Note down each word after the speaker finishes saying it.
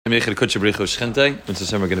We're going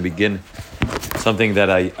to begin something that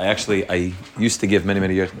I used to give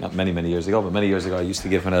many years ago, but many years ago I used to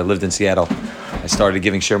give when I lived in Seattle. I started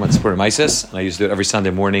giving Sherman Spur Mises, and I used to do it every Sunday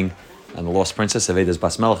morning on the Lost Princess, Aveda's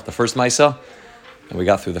Bas Melech, the first Misa. And we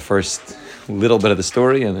got through the first little bit of the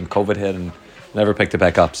story, and then COVID hit and never picked it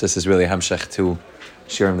back up. So this is really a Hamshech to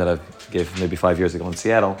Shirim that I gave maybe 5 years ago in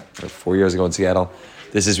Seattle, or 4 years ago in Seattle.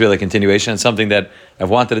 This is really a continuation, something that I've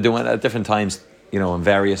wanted to do at different times, in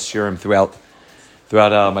various shirim throughout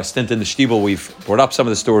my stint in the Shtibel. We've brought up some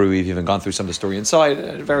of the story. We've even gone through some of the story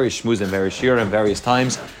inside, various shmuz and various shirim, various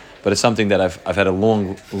times. But it's something that I've had a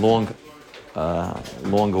long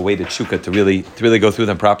awaited shukah to really go through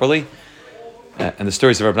them properly. And the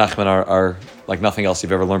stories of Rebbe Nachman are like nothing else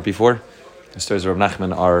you've ever learned before. The stories of Rebbe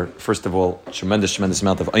Nachman are, first of all, tremendous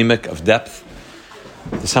amount of oimek, of depth.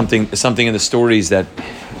 There's something in the stories that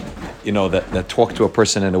that talk to a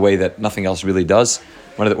person in a way that nothing else really does.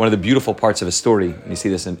 One of the beautiful parts of a story, and you see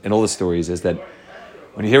this in all the stories, is that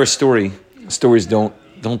when you hear a story, stories don't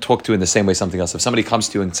talk to you in the same way something else. If somebody comes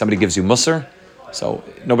to you and somebody gives you musar, so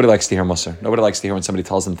nobody likes to hear musar. Nobody likes to hear when somebody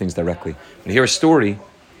tells them things directly. When you hear a story,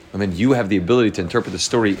 and then you have the ability to interpret the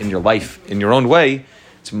story in your life, in your own way,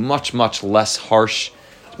 it's much, much less harsh.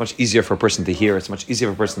 It's much easier for a person to hear. It's much easier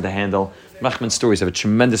for a person to handle. Nachman's stories have a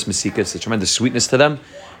tremendous mesikas, a tremendous sweetness to them,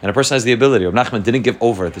 and a person has the ability. Nachman didn't give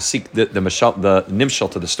over the nimshal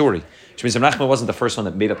to the story, which means Nachman wasn't the first one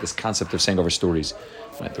that made up this concept of saying over stories.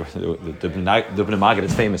 Right? The Dubna Maggid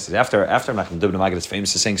is famous. After Nachman, Dubna Maggid is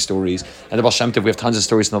famous for saying stories, and the Baal Shem Tov, we have tons of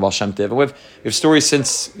stories in the Baal Shem Tov. We have stories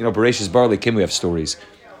since Bereshis Barley Kim. We have stories.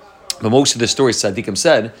 But most of the stories Tzaddikim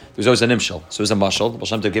said, there's always a nimshal. So it was a mashal. The Baal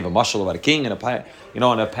Shem Tov gave a mashal about a king and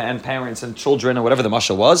and parents and children and whatever the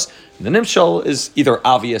mashal was. And the nimshal is either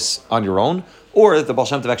obvious on your own, or the Baal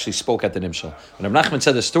Shem Tov actually spoke at the nimshal. When Reb Nachman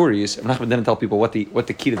said the stories, Reb Nachman didn't tell people what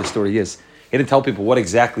the key to the story is. He didn't tell people what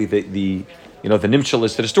exactly the nimshal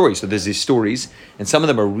is to the story. So there's these stories, and some of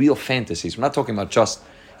them are real fantasies. We're not talking about just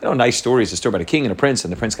nice stories, a story about a king and a prince,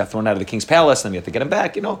 and the prince got thrown out of the king's palace, and then you have to get him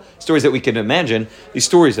back, stories that we can imagine. These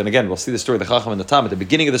stories, and again, we'll see the story of the Chacham and the Tam. At the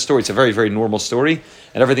beginning of the story, it's a very, very normal story,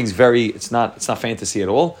 and everything's it's not fantasy at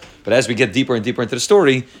all. But as we get deeper and deeper into the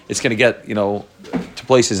story, it's going to get, to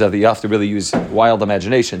places that you have to really use wild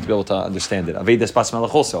imagination to be able to understand it. Avedas Bas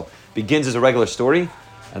Melech also begins as a regular story,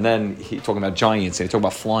 and then he's talking about giants, and he's talking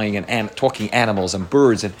about flying and talking animals and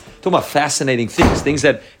birds, and talking about fascinating things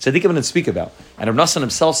that Tzaddikim didn't speak about. And Reb Nosson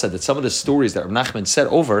himself said that some of the stories that Reb Nachman said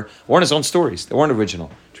over weren't his own stories. They weren't original.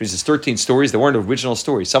 Which means his 13 stories, they weren't original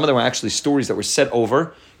stories. Some of them were actually stories that were said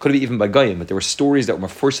over, could have even by Goyim, but there were stories that were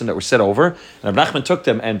first that were said over. And Reb Nachman took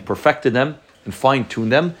them and perfected them and fine-tuned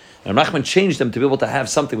them. And Reb Nachman changed them to be able to have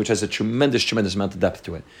something which has a tremendous amount of depth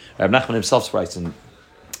to it. Reb Nachman himself writes in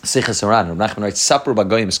Sichas Haran, Reb Nachman writes, Sapru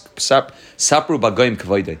b'goyim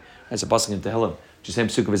k'voidei. That's a pasuk in Tehillim. Just saying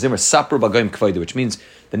Pesukah v'Zimra, Sapru b'goyim k'voidei, which means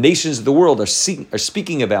the nations of the world are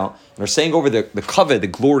speaking about and are saying over the kavod, the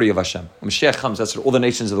glory of Hashem. When Mashiach comes, that's what all the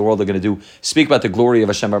nations of the world are going to do. Speak about the glory of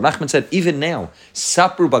Hashem. Reb Nachman said, even now,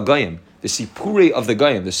 Sapru b'goyim, the sipurei of the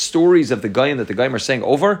goyim, the stories of the goyim that the goyim are saying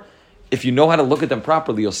over, if you know how to look at them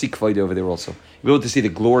properly, you'll see k'voidei over there also. You'll be able to see the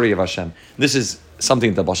glory of Hashem. This is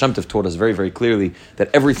something that Baal Shem Tov taught us very, very clearly, that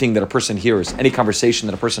everything that a person hears, any conversation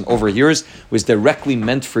that a person overhears, was directly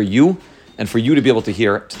meant for you, and for you to be able to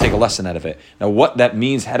hear, to take a lesson out of it. Now, what that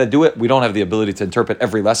means, how to do it, we don't have the ability to interpret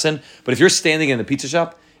every lesson, but if you're standing in the pizza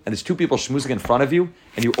shop, and there's two people schmoozing in front of you,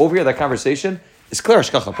 and you overhear that conversation, it's clear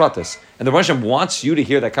hashgacha pratis. And the Rosh Hashanah wants you to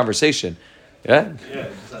hear that conversation. Yeah?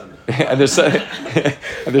 And there's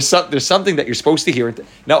something that you're supposed to hear.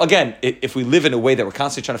 Now, again, if we live in a way that we're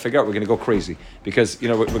constantly trying to figure out, we're going to go crazy because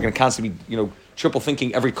we're going to constantly triple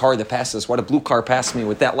thinking every car that passes us. Why did a blue car pass me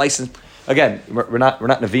with that license? Again, we're not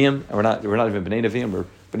Nevi'im, and we're not even B'nai Nevi'im. We're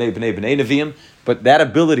B'nai Nevi'im. But that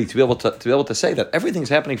ability to be able to say that everything's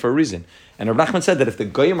happening for a reason. And Reb Nachman said that if the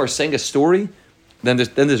goyim are saying a story, then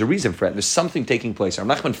there's a reason for it. There's something taking place. Reb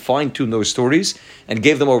Nachman fine-tuned those stories and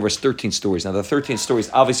gave them over as 13 stories. Now, the 13 stories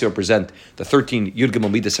obviously represent the 13 Yud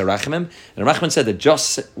Gimel Midas HaRachamim. And Reb Nachman said that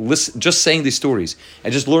just saying these stories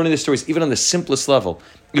and just learning the stories, even on the simplest level,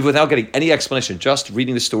 even without getting any explanation, just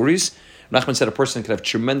reading the stories, Reb Nachman said a person could have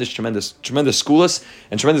tremendous schools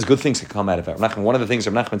and tremendous good things that come out of it. One of the things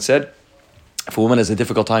Reb Nachman said, if a woman has a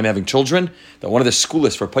difficult time having children, that one of the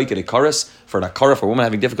schools for Paikad Ikaris, for an Akara, for a woman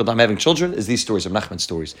having a difficult time having children, is these stories of Nachman's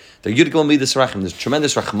stories. They're Yud Gimel Midas Rachim. There's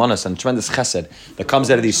tremendous Rachmanas and tremendous Chesed that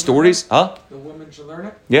comes out of these stories. Huh? The woman should learn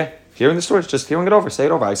it? Yeah. hearing the stories, just hearing it over. Say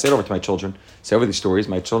it over. I say it over to my children. Say over these stories.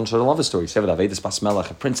 My children should love the stories. Say over Avedis Bas Melech,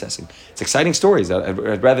 a princess. It's exciting stories.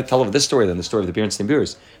 I'd rather tell over this story than the story of the Bernstein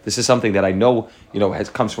Beers. This is something that I know,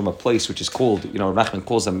 comes from a place which is called, Nachman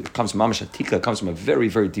calls them, it comes from Mamash Atika, it comes from a very,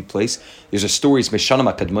 very deep place. These are stories,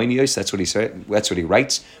 Meshanam Akadmoinios, that's what he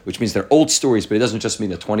writes, which means they're old stories, but it doesn't just mean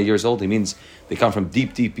they're 20 years old. It means they come from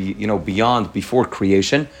deep, beyond, before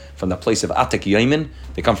creation, from the place of Atik Yemen.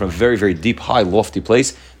 They come from a very, very deep, high, lofty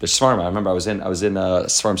place. There's Svarim. I remember I was in a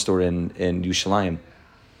Svarim store in Yerushalayim.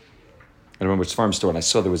 I remember which farm store, and I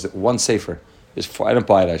saw there was one sefer. I didn't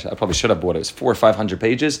buy it. I probably should have bought it. It was 400 or 500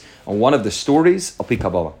 pages on one of the stories, Al Pi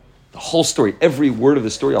Kabbalah. The whole story, every word of the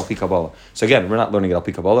story, Al Pi Kabbalah. So again, we're not learning it Al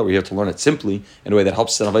Pi Kabbalah. We're here to learn it simply in a way that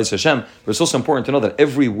helps us in Avodas Hashem. But it's also important to know that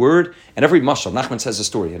every word and every mashal, Nachman says a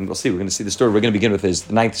story, and we'll see. We're going to see the story. We're going to begin with is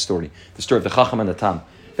the 9th story, the story of the Chacham and the Tam.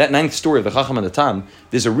 That 9th story of the Chacham and the Tam.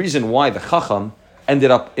 There's a reason why the Chacham ended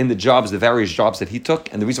up in the various jobs that he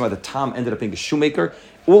took, and the reason why the Tam ended up being a shoemaker.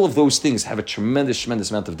 All of those things have a tremendous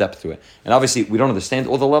amount of depth to it. And obviously, we don't understand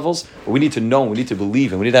all the levels, but we need to know, we need to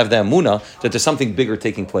believe, and we need to have the emunah that there's something bigger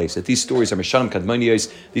taking place, that these stories are Meshanim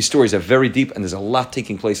Kadmoniyos, these stories are very deep, and there's a lot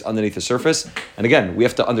taking place underneath the surface. And again, we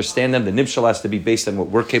have to understand them. The nimshal has to be based on what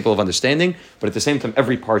we're capable of understanding, but at the same time,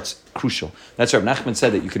 every part's crucial. That's why Nachman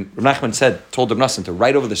said that told Reb Nosson to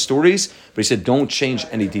write over the stories, but he said, don't change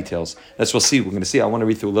any details. That's what we'll see. We're going to see. I want to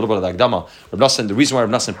read through a little bit of the Agdama. Reb Nosson, the reason why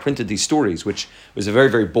Reb Nosson printed these stories, which was a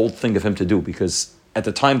very, very bold thing of him to do, because at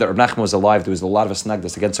the time that Reb Nachman was alive, there was a lot of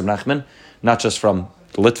asnagdas against Reb Nachman, not just from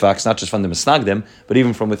the Litvaks, not just from the Misnagdim, but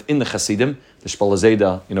even from within the Hasidim, the Shpala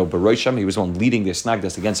Zayda, Barosham, he was the one leading the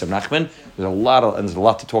asnagdas against Reb Nachman. There's a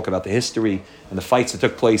lot to talk about the history and the fights that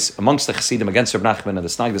took place amongst the Hasidim against Reb Nachman and the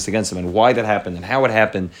asnagdas against him and why that happened and how it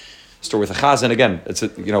happened. Story with the Chazan, again, it's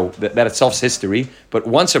that itself is history. But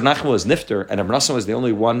once Reb Nachman was nifter and Reb Nosson was the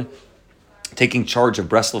only one taking charge of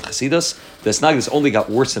Breslov Chasidus, the Snagdis only got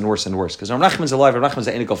worse and worse and worse. Because Reb Nachman's alive, Reb Nachman's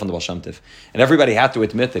the Enikol from the Baal Shem Tov. And everybody had to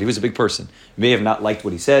admit that he was a big person. He may have not liked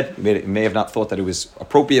what he said, he may have not thought that it was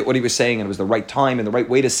appropriate what he was saying, and it was the right time and the right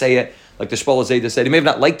way to say it, like the Shpala Zayda said. He may have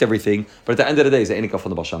not liked everything, but at the end of the day, he's the Enikol from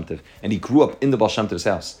the Baal Shem Tov. And he grew up in the Baal Shem Tov's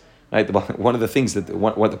house. Right? One of the things the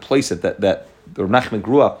place that Reb Nachman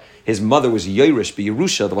grew up, his mother was Yerush,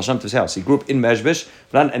 Yerusha, the Baal Shem Tov's house. He grew up in Mezhbish,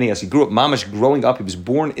 but not any house. He grew up mamash growing up. He was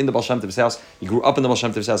born in the Baal Shem Tov's house. He grew up in the Baal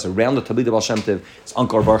Shem Tov's house, around the Talmid Baal Shem Tov. His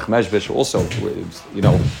uncle Baruch Mezhbish also,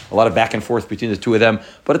 a lot of back and forth between the two of them.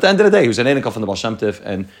 But at the end of the day, he was an Enikol from the Baal Shem Tov,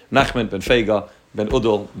 and Nachman ben Feiga, ben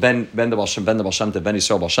Udal, ben the Baal Shem Tov, ben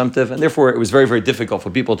Yisrael Baal Shem Tov, and therefore it was very, very difficult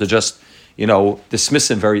for people to just dismiss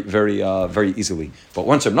him very, very, very easily. But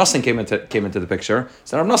once Reb Nosson came into the picture,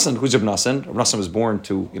 so Reb Nosson, who's Reb Nosson? Reb Nosson was born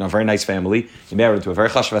to a very nice family. He married into a very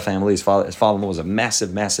chashva family. His father-in-law was a massive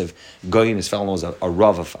goyin. His father-in-law was a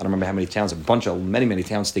rav of, I don't remember how many towns, many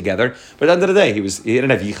towns together. But at the end of the day, he didn't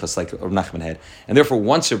have yichus like Reb Nachman had, and therefore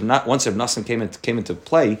once Reb Nosson came into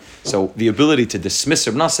play, so the ability to dismiss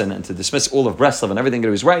Reb Nosson and to dismiss all of Breslov and everything that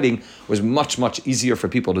he was writing was much, much easier for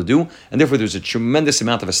people to do, and therefore there was a tremendous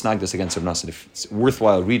amount of asnagdas against Reb Nosson. If it's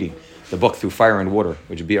worthwhile reading the book Through Fire and Water,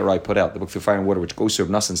 which BRI put out, the book Through Fire and Water, which goes through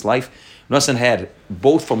Reb Nosson's life. Reb Nosson had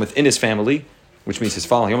both from within his family, which means his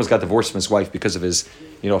father. He almost got divorced from his wife because of his,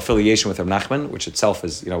 affiliation with Reb Nachman, which itself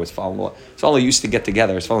is, his father-in-law. His father-in-law used to get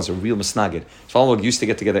together. His father-in-law was a real misnagid. His father-in-law used to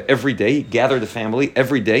get together every day, gather the family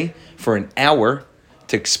every day for an hour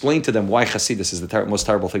to explain to them why Hasidus is the most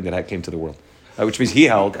terrible thing that came to the world. Which means he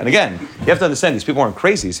held, and again, you have to understand, these people weren't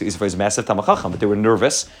crazy. He's a massive Talmid Chacham, but they were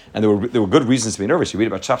nervous, and there were good reasons to be nervous. You read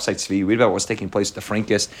about Chapsai Tzvi, you read about what was taking place at the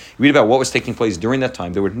Frankist, you read about what was taking place during that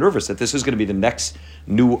time. They were nervous that this was going to be the next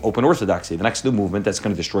new open orthodoxy, the next new movement that's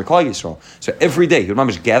going to destroy Klal Yisrael. So every day, he would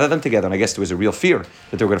mamish gather them together, and I guess there was a real fear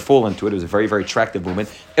that they were going to fall into it. It was a very, very attractive movement.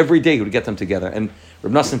 Every day, he would get them together, and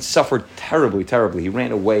Reb Nosson suffered terribly, terribly. He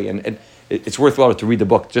ran away, and it's worthwhile to read the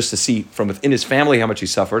book just to see from within his family how much he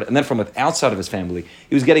suffered, and then from outside of his family,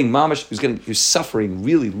 he was suffering,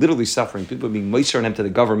 really, literally suffering. People were being moister on him to the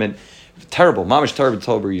government. Terrible, mamish terrible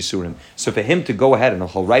yisurim. So for him to go ahead, and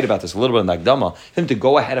he'll write about this a little bit in the Agdama, him to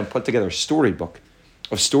go ahead and put together a storybook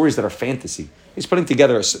of stories that are fantasy. He's putting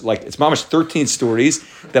together it's mamish 13 stories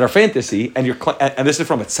that are fantasy, and this is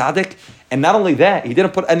from a tzaddik. And not only that, he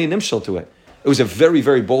didn't put any nimshal to it. It was a very,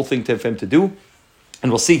 very bold thing for him to do.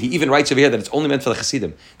 And we'll see, he even writes over here that it's only meant for the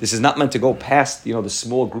Chassidim. This is not meant to go past, the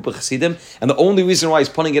small group of Chassidim. And the only reason why he's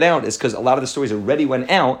putting it out is because a lot of the stories already went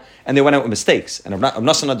out, and they went out with mistakes. And Rav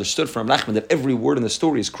Nosson understood from Nachman that every word in the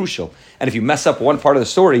story is crucial. And if you mess up one part of the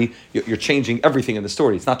story, you're changing everything in the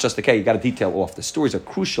story. It's not just, okay, you got a detail off. The stories are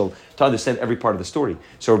crucial to understand every part of the story.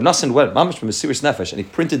 So Rav Nosson went, Mamash from Mesiris Nefesh, and he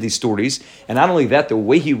printed these stories. And not only that, the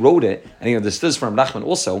way he wrote it, and he understood this from Nachman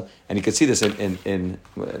also, and you can see this in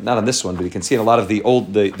not on this one, but you can see in a lot of the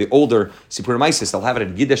older Sipur Maisis, they'll have it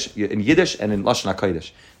in Yiddish and in Lashon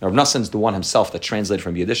HaKodesh. Now, Rav Nosson's the one himself that translated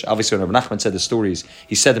from Yiddish. Obviously, when Rav Nachman said the stories,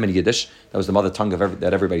 he said them in Yiddish. That was the mother tongue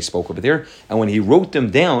that everybody spoke over there. And when he wrote them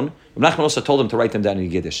down, Rav Nachman also told him to write them down in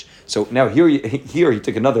Yiddish. So now here he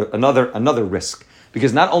took another risk,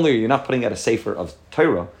 because not only are you not putting out a sefer of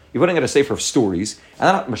Torah, you're putting out a sefer of stories, and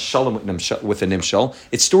not mashalim with a nimshal.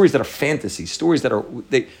 It's stories that are fantasy, stories that are,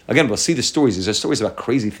 again, we'll see the stories. These are stories about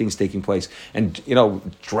crazy things taking place, and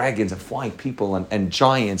dragons and flying people and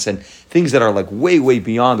giants and things that are like way, way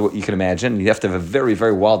beyond what you can imagine. You have to have a very,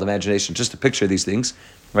 very wild imagination just to picture these things.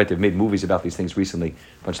 Right? They've made movies about these things recently.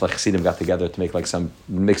 A bunch of Chassidim got together to make some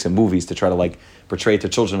movies to try to portray it to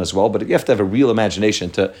children as well. But you have to have a real imagination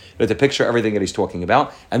to picture everything that he's talking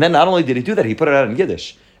about. And then not only did he do that, he put it out in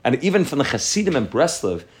Yiddish. And even from the Chassidim in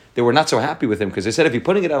Breslov, they were not so happy with him, because they said if you're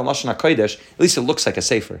putting it out in Lashon HaKodesh, at least it looks like a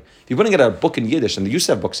sefer. If you're putting it out a book in Yiddish, and they used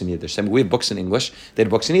to have books in Yiddish, I mean, we have books in English, they had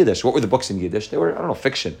books in Yiddish. What were the books in Yiddish? They were,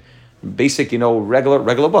 fiction. Basic,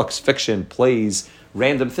 regular books, fiction, plays,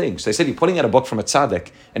 random things. So they said you're putting out a book from a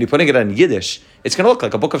tzaddik and you're putting it in Yiddish, it's going to look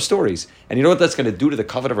like a book of stories. And you know what that's going to do to the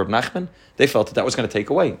covet of Reb Nachman? They felt that was going to take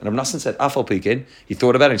away. And Reb Nosson said, Afal Pikin. He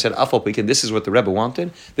thought about it and he said, Afal Pikin, this is what the Rebbe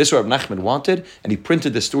wanted. This is what Reb Nachman wanted. And he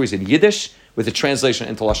printed the stories in Yiddish with the translation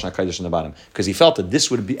into Lashon HaKodesh in the bottom. Because he felt that this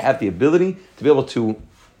would have the ability to be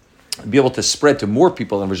able to spread to more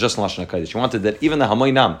people than was just Lashon HaKodesh. He wanted that even the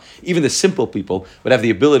Hamoinam, even the simple people, would have the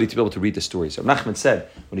ability to be able to read the stories. So Nachman said,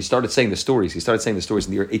 when he started saying the stories in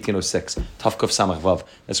the year 1806, Tavkov Samach Vav.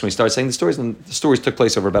 That's when he started saying the stories, and the stories took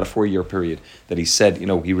place over about a 4-year period. That he said,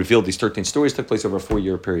 he revealed these 13 stories, took place over a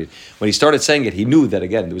 4-year period. When he started saying it, he knew that,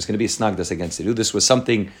 again, there was going to be a snagdas against it. He knew this was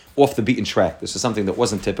something off the beaten track. This was something that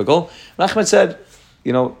wasn't typical. Nachman said,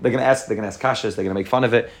 they're going to ask kashas, they're going to make fun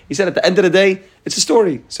of it. He said, at the end of the day, it's a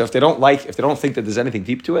story. So if they don't think that there's anything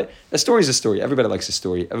deep to it, a story is a story. Everybody likes a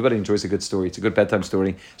story. Everybody enjoys a good story. It's a good bedtime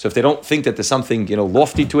story. So if they don't think that there's something,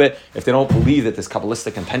 lofty to it, if they don't believe that there's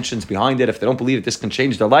Kabbalistic intentions behind it, if they don't believe that this can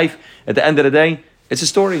change their life, at the end of the day, it's a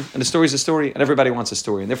story, and the story is a story, and everybody wants a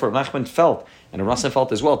story. And therefore, Nachman felt, and Rav Nosson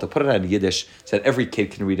felt as well, to put it out in Yiddish, so that every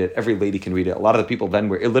kid can read it, every lady can read it. A lot of the people then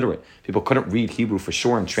were illiterate. People couldn't read Hebrew for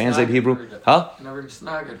sure and translate Hebrew. Huh? Never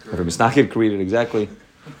Misnagid could read it, exactly.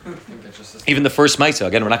 Even the first Maisa,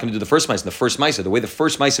 again, we're not going to do the first Maisa. The way the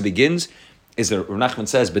first Maisa begins is that Rav Nachman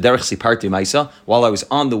says, B'derech Siparti Maisa, while I was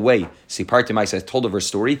on the way, Siparti Maisa, I told of her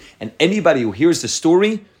story, and anybody who hears the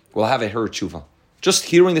story will have a her tshuva. Just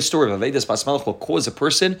hearing the story of Avedas Bas Melech will cause a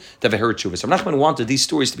person to have a her tshuva. So Nachman wanted these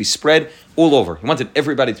stories to be spread all over. He wanted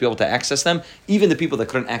everybody to be able to access them, even the people that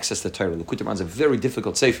couldn't access the Torah. L'Kutei Moharan is a very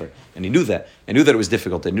difficult sefer, and he knew that. He knew that it was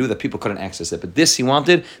difficult. He knew that people couldn't access it. But this, he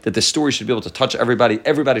wanted that the story should be able to touch everybody.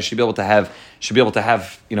 Everybody should be able to have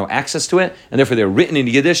access to it. And therefore, they're written in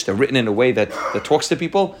Yiddish. They're written in a way that talks to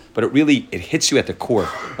people. But it hits you at the core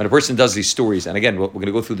when a person does these stories. And again, we're going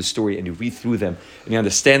to go through the story, and you read through them, and you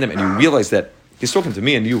understand them, and you realize that he's talking to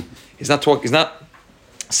me and you. He's not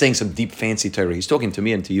saying some deep fancy Torah. He's talking to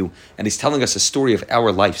me and to you. And he's telling us a story of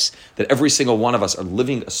our lives. That every single one of us are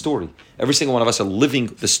living a story. Every single one of us are living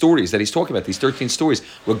the stories that he's talking about. These 13 stories.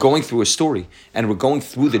 We're going through a story. And we're going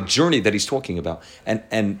through the journey that he's talking about.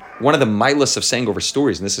 And one of the milas of saying over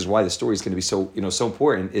stories, and this is why the story is going to be so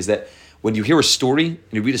important, is that when you hear a story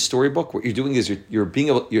and you read a storybook, what you're doing is you're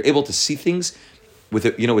able to see things with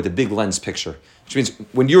a big lens picture. Which means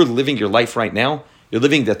when you're living your life right now, you're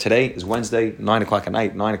living that today is Wednesday, 9 o'clock at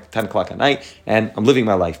night, 10 o'clock at night, and I'm living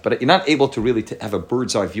my life. But you're not able to really have a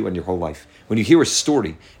bird's eye view on your whole life. When you hear a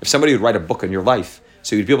story, if somebody would write a book on your life,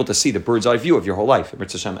 so you'd be able to see the bird's eye view of your whole life.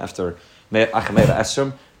 After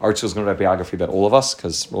our school is going to write a biography about all of us,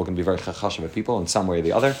 because we're all going to be very chashav people in some way or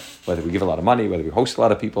the other. Whether we give a lot of money, whether we host a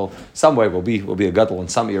lot of people, some way we'll be a gadol in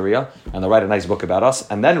some area, and they'll write a nice book about us,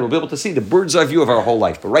 and then we'll be able to see the bird's eye view of our whole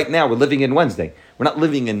life. But right now we're living in Wednesday. We're not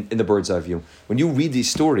living in the bird's eye view. When you read these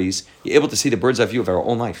stories, you're able to see the bird's eye view of our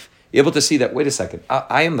own life. You're able to see that, wait a second,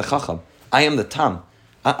 I am the chacham, I am the tam.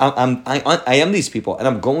 I am these people, and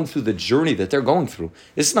I'm going through the journey that they're going through.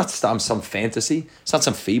 This is not some fantasy. It's not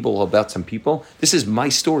some fable about some people. This is my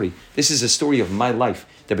story. This is a story of my life.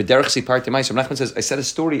 The B'derech Siparti Ma'aser. Nachman says, I said a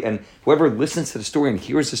story, and whoever listens to the story and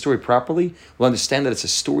hears the story properly will understand that it's a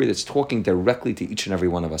story that's talking directly to each and every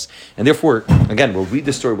one of us. And therefore, again, we'll read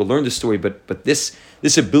the story, we'll learn the story, but this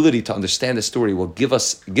ability to understand the story will give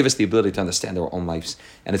us the ability to understand our own lives.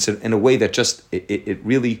 And it's in a way that just it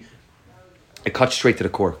really. It cuts straight to the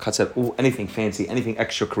core, cuts at anything fancy, anything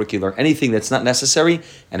extracurricular, anything that's not necessary,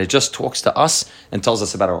 and it just talks to us and tells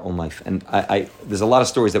us about our own life. And there's a lot of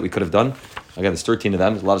stories that we could have done. Again, there's 13 of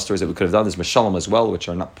them. There's a lot of stories that we could have done. There's Meshalem as well, which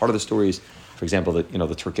are not part of the stories. For example,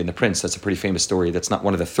 the Turkey and the Prince. That's a pretty famous story. That's not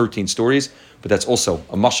one of the 13 stories, but that's also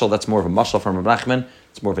a mashal. That's more of a mashal from Rebbe Nachman.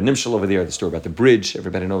 It's more of a nimshal over there. The story about the bridge.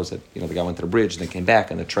 Everybody knows that the guy went to the bridge and they came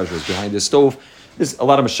back and the treasure was behind the stove. There's a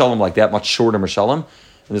lot of Meshalem like that, much shorter Meshalem.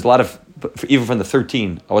 And there's a lot of, even from the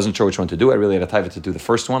 13, I wasn't sure which one to do. I really had a taiva to do the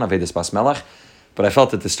first one, Avedis Bas Melech. But I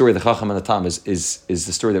felt that the story of the Chacham and the Tam is the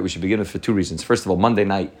story that we should begin with for two reasons. First of all, Monday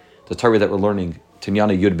night, the Torah that we're learning,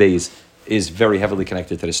 Tinyana Yud Beis, is very heavily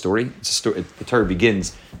connected to the story. It's a story. The Torah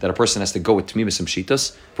begins that a person has to go with Tmimis and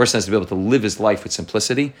Shitas. A person has to be able to live his life with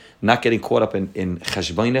simplicity, not getting caught up in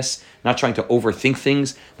cheshbonis, not trying to overthink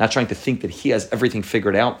things, not trying to think that he has everything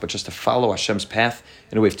figured out, but just to follow Hashem's path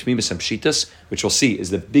in a way of Tmimis and Shitas, which we'll see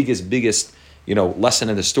is the biggest lesson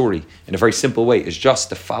in the story, in a very simple way, is just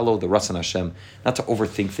to follow the Ratzon Hashem, not to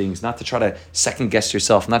overthink things, not to try to second guess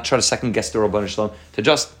yourself, not try to second guess the Rabban Shalom, to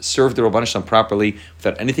just serve the Rabban Shalom properly,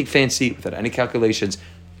 without anything fancy, without any calculations.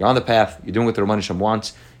 You're on the path, you're doing what the Rabban Shalom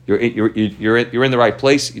wants, you're in the right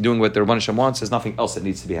place, you're doing what the Rabban Shalom wants, there's nothing else that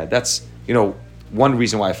needs to be had. That's, one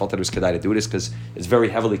reason why I felt that it was kedai to do this, because it's very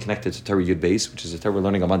heavily connected to Torah Yud Beis, which is a Torah we're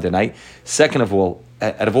learning on Monday night. Second of all,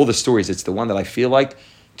 out of all the stories, it's the one that I feel like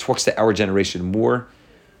talks to our generation more.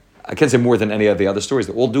 I can't say more than any of the other stories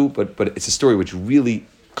that all do, but it's a story which really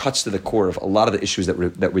cuts to the core of a lot of the issues that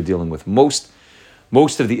we're dealing with. Most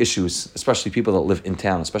of the issues, especially people that live in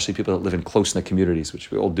town, especially people that live in close-knit communities,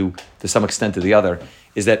 which we all do to some extent or the other,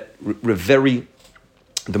 is that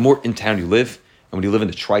the more in town you live, and when you live in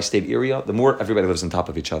the tri-state area, the more everybody lives on top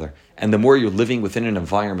of each other. And the more you're living within an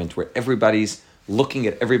environment where everybody's looking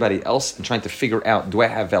at everybody else and trying to figure out, do I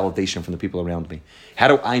have validation from the people around me? How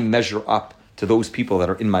do I measure up to those people that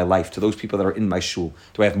are in my life, to those people that are in my shul?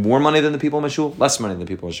 Do I have more money than the people in my shul? Less money than the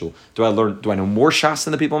people in my shul? Do I know more shas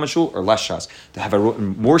than the people in my shul or less shas? Do I have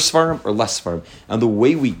more svarim or less svarim? And the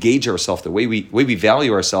way we gauge ourselves, the way we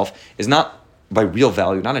value ourselves is not by real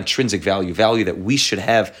value, not intrinsic value that we should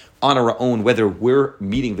have on our own, whether we're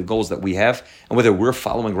meeting the goals that we have and whether we're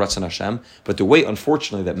following Ratzon Hashem. But the way,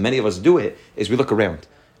 unfortunately, that many of us do it is we look around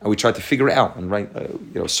and we try to figure it out.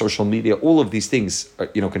 And social media, all of these things,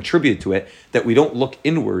 contribute to it. That we don't look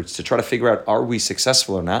inwards to try to figure out, are we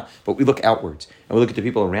successful or not? But we look outwards and we look at the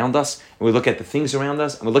people around us and we look at the things around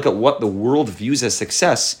us and we look at what the world views as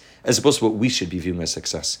success, as opposed to what we should be viewing as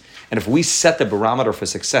success. And if we set the barometer for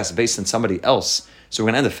success based on somebody else, so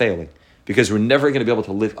we're going to end up failing, because we're never going to be able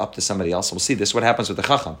to live up to somebody else. And we'll see this, what happens with the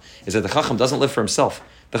Chacham, is that the Chacham doesn't live for himself.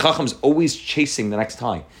 The Chacham's always chasing the next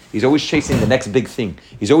high. He's always chasing the next big thing.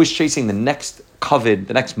 He's always chasing the next covet,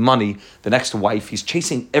 the next money, the next wife. He's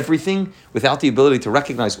chasing everything without the ability to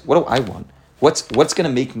recognize, what do I want? What's going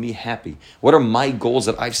to make me happy? What are my goals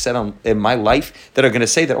that I've set in my life that are going to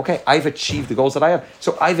say that, okay, I've achieved the goals that I have,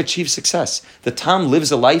 so I've achieved success. The Tom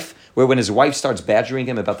lives a life where when his wife starts badgering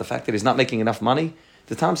him about the fact that he's not making enough money,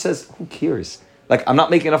 the Tom says, who cares? Like, I'm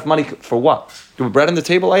not making enough money for what? To have bread on the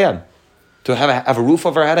table? I am. To have a roof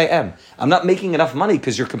over our head? I am. I'm not making enough money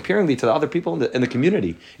because you're comparing me to the other people in the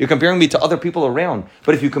community. You're comparing me to other people around.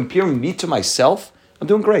 But if you compare me to myself, I'm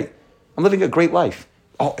doing great. I'm living a great life.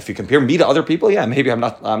 Oh, if you compare me to other people, yeah, maybe I'm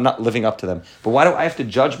not living up to them. But why do I have to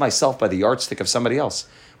judge myself by the yardstick of somebody else?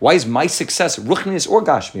 Why is my success, ruchnius or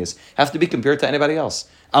gashmius, have to be compared to anybody else?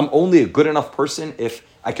 I'm only a good enough person if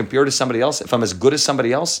I compare to somebody else. If I'm as good as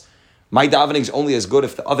somebody else, my davening is only as good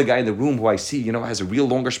if the other guy in the room who I see, has a real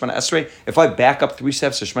longer Shemana Esrei. If I back up 3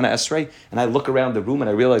 steps to Shemana Esrei and I look around the room and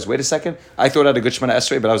I realize, wait a second, I thought I had a good Shemana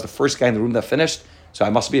Esrei, but I was the first guy in the room that finished, so I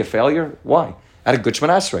must be a failure? Why? I had a good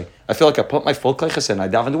Shemana Esrei. I feel like I put my full kleichas in, I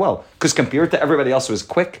davened well. Because compared to everybody else who was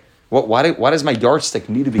quick, why does my yardstick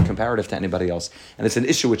need to be comparative to anybody else? And it's an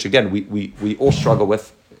issue which, again, we all struggle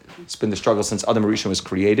with. It's been the struggle since Adam Rishon was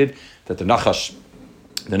created, that the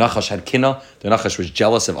The Nachash had kina. The Nachash was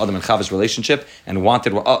jealous of Adam and Chava's relationship and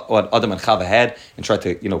wanted what Adam and Chava had, and tried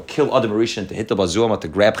to kill Adam Rishon, to hit the bazuama, to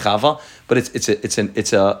grab Chava. But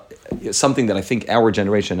it's something that I think our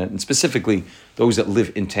generation, and specifically those that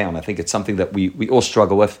live in town, I think it's something that we all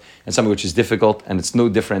struggle with, and something which is difficult, and it's no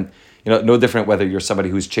different. No different whether you're somebody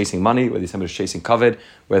who's chasing money, whether you're somebody who's chasing covet,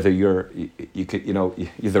 whether you're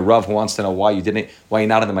the Rav who wants to know why you're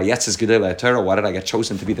not in the Mayetzes Gedolei Torah, why did I get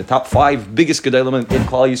chosen to be the top 5 biggest Gedolim in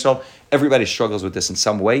Klal Yisrael? Everybody struggles with this in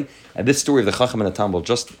some way, and this story of the Chacham and the Tam will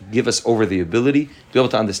just give us over the ability to be able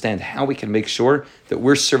to understand how we can make sure that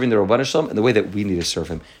we're serving the Rabban Shalom in the way that we need to serve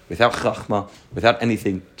him, without Chachma, without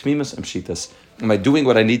anything, Tmimus and Pshitas. Am I doing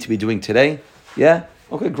what I need to be doing today? Yeah?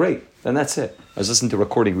 Okay, great. Then that's it. I was listening to a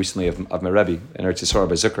recording recently of my Rebbe in Eretz Yisrael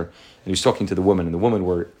by Zucker, and he was talking to the woman, and the woman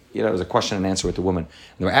it was a question and answer with the woman. And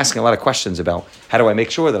they were asking a lot of questions about how do I make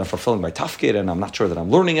sure that I'm fulfilling my tafkid, and I'm not sure that I'm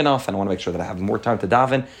learning enough, and I want to make sure that I have more time to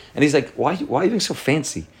daven. And he's like, why are you being so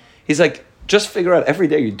fancy? He's like, just figure out every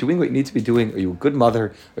day you're doing what you need to be doing. Are you a good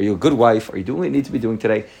mother? Are you a good wife? Are you doing what you need to be doing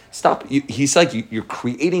today? Stop. He's like, you're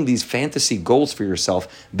creating these fantasy goals for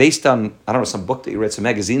yourself based on, I don't know, some book that you read, some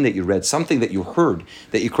magazine that you read, something that you heard,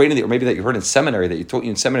 that you created, or maybe that you heard in seminary, that you taught you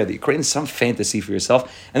in seminary, that you're creating some fantasy for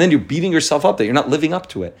yourself, and then you're beating yourself up that you're not living up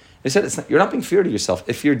to it. They said you're not being fair to yourself.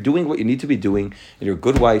 If you're doing what you need to be doing, and you're a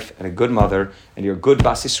good wife and a good mother, and you're a good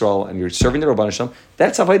Bas Yisrael, and you're serving the Rabban Shalom,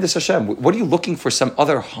 that's Avodas Hashem. What are you looking for some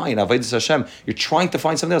other high in Avodas Hashem? You're trying to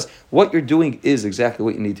find something else. What you're doing is exactly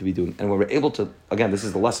what you need to be doing. And when we're able to, again, this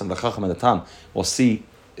is the lesson of the Chacham and the Tam, we'll see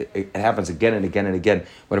it happens again and again and again.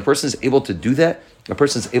 When a person is able to do that, a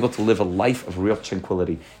person is able to live a life of real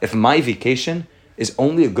tranquility. If my vacation is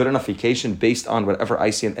only a good enough vacation based on whatever I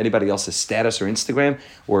see on anybody else's status or Instagram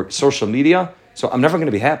or social media, so I'm never going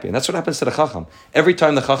to be happy. And that's what happens to the Chacham. Every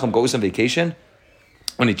time the Chacham goes on vacation,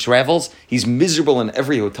 when he travels, he's miserable in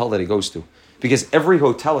every hotel that he goes to, because every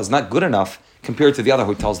hotel is not good enough compared to the other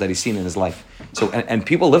hotels that he's seen in his life. So, and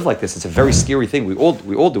people live like this. It's a very scary thing. We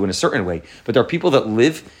all do in a certain way. But there are people that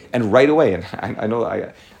live and right away, and I know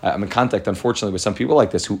I'm in contact, unfortunately, with some people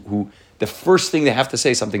like this who the first thing they have to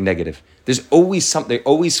say is something negative. There's always something. They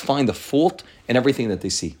always find the fault in everything that they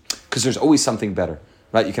see, because there's always something better,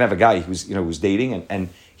 right? You can have a guy who's dating and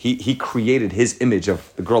he created his image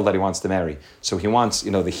of the girl that he wants to marry. So he wants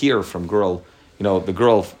the hair from girl. The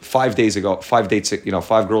girl 5 days ago, 5 dates,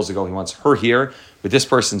 5 girls ago, he wants her here with this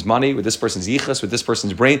person's money, with this person's yichus, with this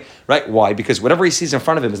person's brain, right? Why? Because whatever he sees in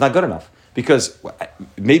front of him is not good enough. Because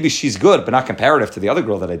maybe she's good, but not comparative to the other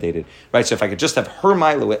girl that I dated, right? So if I could just have her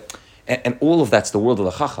milo it, and all of that's the world of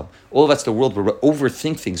the Chacham. All of that's the world where we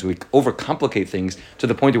overthink things, we overcomplicate things to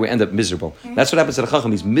the point where we end up miserable. That's what happens to the Chacham.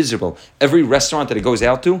 He's miserable. Every restaurant that he goes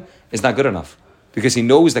out to is not good enough, because he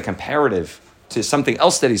knows the comparative to something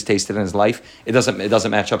else that he's tasted in his life, it doesn't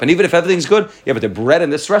match up. And even if everything's good, yeah, but the bread in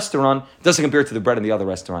this restaurant doesn't compare to the bread in the other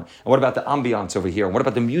restaurant. And what about the ambiance over here? And what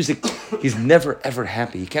about the music? He's never ever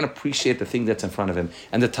happy. He can't appreciate the thing that's in front of him.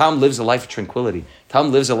 And the Tom lives a life of tranquility.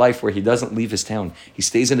 Tom lives a life where he doesn't leave his town. He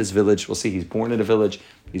stays in his village. We'll see, he's born in a village.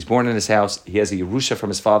 He's born in his house. He has a Yerusha from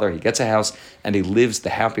his father. He gets a house, and he lives the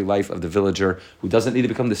happy life of the villager who doesn't need to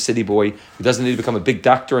become the city boy, who doesn't need to become a big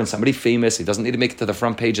doctor and somebody famous. He doesn't need to make it to the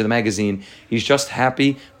front page of the magazine. He's just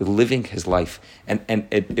happy with living his life. And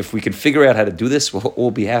if we can figure out how to do this, we'll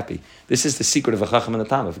all be happy. This is the secret of the Chacham and the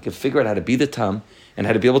Tam. If we can figure out how to be the Tam and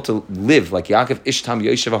how to be able to live like Yaakov Ishtam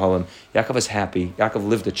Yoshev Ahalim. Yaakov is happy. Yaakov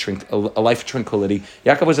lived a life of tranquility.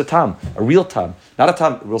 Yaakov was a Tam, a real Tam. Not a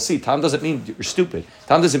Tam, we'll see, Tam doesn't mean you're stupid.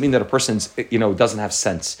 Tam doesn't mean that a person's, doesn't have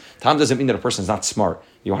sense. Tam doesn't mean that a person's not smart.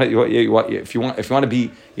 If you want to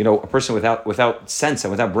be, a person without sense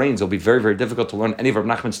and without brains, it'll be very, very difficult to learn any of Rebbe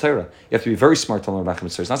Nachman's Torah. You have to be very smart to learn Rebbe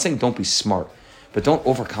Nachman's Torah. It's not saying don't be smart, but don't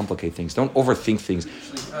overcomplicate things. Don't overthink things.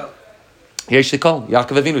 Yesh li kol.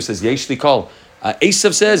 Yaakov Avinu says, Yesh li kol.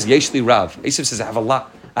 Esav says, Yesh li rav. Esav says, I have a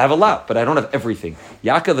lot, but I don't have everything.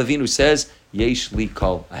 Yaakov Avinu says, Yesh li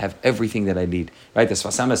kol. I have everything that I need. Right? The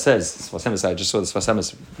Sfasama says, I just saw the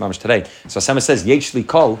Sfasama mamash today. Sfasama says, Yesh li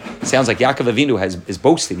kol. Sounds like Yaakov Avinu is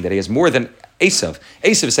boasting that he has more than Esav.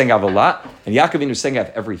 Esav is saying I have a lot, and Yaakov Avinu is saying I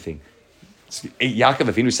have everything.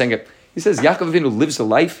 Yaakov Avinu is saying it. He says, Yaakov Avinu lives a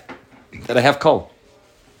life that I have kol.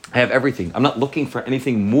 I have everything. I'm not looking for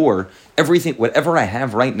anything more. Everything, whatever I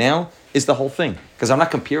have right now is the whole thing, because I'm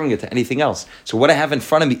not comparing it to anything else. So what I have in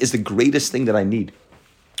front of me is the greatest thing that I need.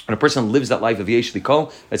 When a person lives that life of Yesh li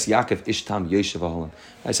kol, that's Yaakov Ishtam Yoshev Ahalim.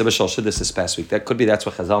 I said, Bashal, should this past week. That's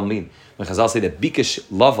what Chazal mean. When Chazal say that Bikesh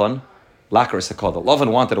Lavan, Lakar is called. That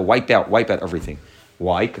Lavan wanted to wipe out everything.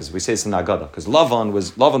 Why? Because we say it's in Agada. Because Lavan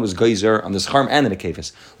was geyser on the Scharim and the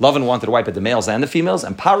Nekevis. Lavan wanted to wipe out the males and the females,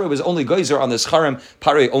 and Paro was only geyser on the Scharim.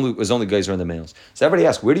 Paro was only geyser on the males. So everybody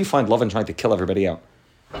asks, where do you find Lavan trying to kill everybody out?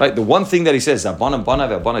 Right? The one thing that he says, Abanam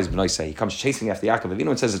Banav, Abanam B'naisei. He comes chasing after Yaakov Avinu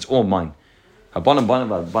and says it's all mine. Abanam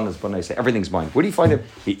Banav, Abanam B'naisei. Everything's mine. Where do you find him?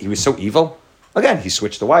 He was so evil. Again, he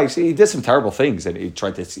switched the wives. He did some terrible things, and he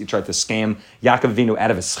tried to scam Yaakov Avinu out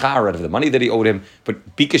of his schar, out of the money that he owed him.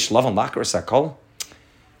 But Bikish Lavan Lakar Sakol.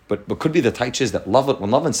 But could be the taich that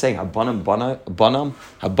when Lavan's saying Habanam Banai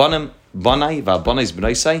V'Abanais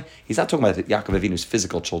B'naisai, he's not talking about Yaakov Avinu's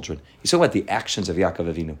physical children. He's talking about the actions of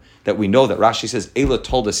Yaakov Avinu. That we know that Rashi says Eila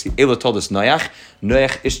told us Noach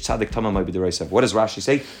ish tzaddik tamam b'deraisav. What does Rashi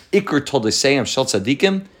say? Iker told us sayim shel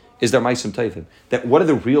tzaddikim is their ma'asim tovim. That what are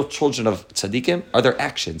the real children of tzaddikim? Are their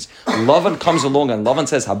actions. Lavan comes along and Lavan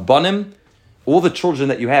says Habanim. All the children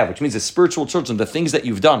that you have, which means the spiritual children, the things that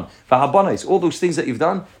you've done, v'habanais, all those things that you've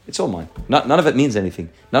done, it's all mine. None of it means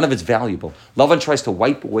anything. None of it's valuable. Lavan tries to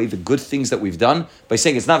wipe away the good things that we've done by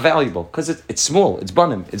saying it's not valuable because it's small, it's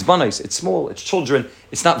banim, it's banais, it's small, it's children,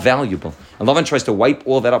 it's not valuable. And Lavan tries to wipe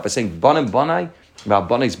all that up by saying banim banai,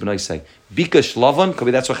 v'habanais b'naisei. Bikash Lavan, could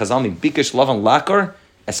be that's what Chazal mean. Bikash Lavan lakar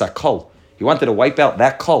es a kol. He wanted to wipe out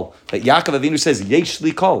that kol. That Yaakov Avinu says, Yesh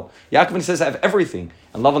li kol. Yaakov Avinu says, I have everything.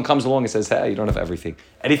 And Lavan comes along and says, hey, you don't have everything.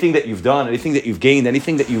 Anything that you've done, anything that you've gained,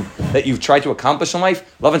 anything that you've tried to accomplish in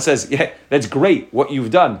life, Lavan says, yeah, that's great, what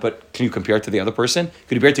you've done, but can you compare it to the other person?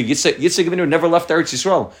 Could you compare it to Yitzchak? Yitzchak Avinu never left Eretz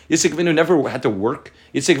Yisrael. Yitzchak Avinu never had to work.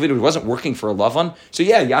 Yitzchak Avinu wasn't working for a Lavan. So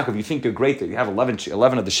yeah, Yaakov, you think you're great that you have 11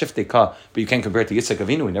 of the Shiftei Ka, but you can't compare it to Yitzchak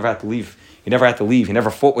Avinu. He never had to leave. He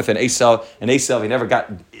never fought with an Esav. He never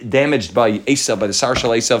got damaged by Esav, by the Sar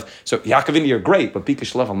Shal Esav. So Yaakov Avinu, you're great, but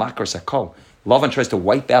Bikash Lavan Makar Sakol. Lavan tries to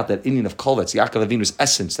wipe out that Indian of kol. That's Yaakov Avinu's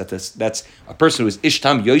essence. That's a person who is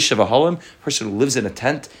ishtam yoshev ahalim, a person who lives in a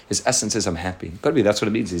tent. His essence is I'm happy. Could be that's what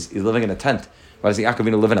it means. He's living in a tent. Why does Yaakov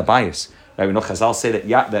Avinu live in a bias? Right? We know Chazal say that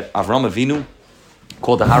Avram Avinu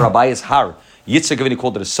called the har a bias har. Yitzchak Avinu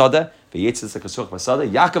called it a sada.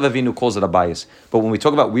 Yaakov Avinu calls it a bias. But when we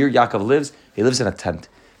talk about where Yaakov lives, he lives in a tent.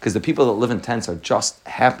 Because the people that live in tents are just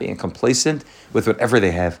happy and complacent with whatever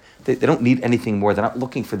they have. They don't need anything more. They're not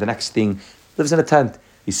looking for the next thing. Lives in a tent.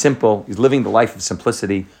 He's simple. He's living the life of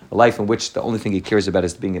simplicity, a life in which the only thing he cares about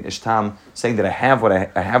is being an ishtam, saying that I have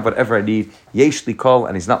whatever I need, yesh li kol,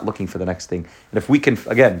 and he's not looking for the next thing. And if we can,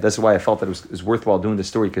 again, this is why I felt that it was worthwhile doing this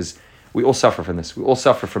story, because we all suffer from this. We all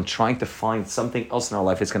suffer from trying to find something else in our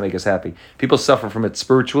life that's going to make us happy. People suffer from it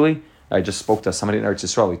spiritually. I just spoke to somebody in Eretz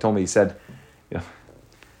Yisrael. He told me, he said,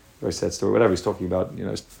 very sad story, whatever he's talking about,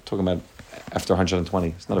 he's talking about after 120.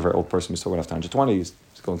 He's not a very old person. He's talking about after 120. He's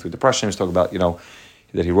going through depression. He's talking about,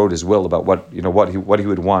 that he wrote his will about what he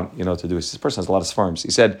would want, to do. This person has a lot of svarms.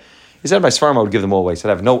 He said my svarm I would give them all away. He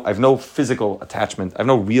said I have no physical attachment. I have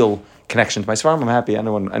no real connection to my svarm. I'm happy.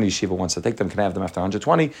 Anyone, any yeshiva wants to take them, can have them after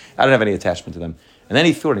 120. I don't have any attachment to them. And then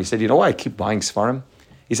he thought, and he said, why I keep buying svarm?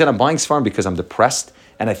 He said, I'm buying svarm because I'm depressed,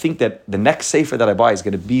 and I think that the next sefer that I buy is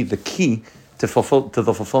going to be the key to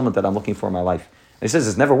the fulfillment that I'm looking for in my life. And he says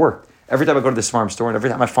it's never worked. Every time I go to the Svarim store and every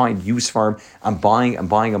time I find used Svarim, I'm buying.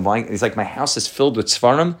 And he's like, my house is filled with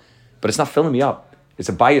Svarim, but it's not filling me up. It's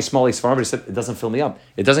a bias small Svarim, but he said it doesn't fill me up.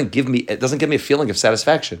 It doesn't give me a feeling of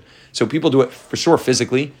satisfaction. So people do it for sure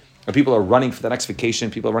physically, or people are running for the next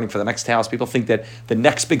vacation, people are running for the next house, people think that the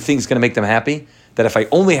next big thing is going to make them happy, that if I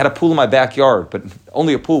only had a pool in my backyard, but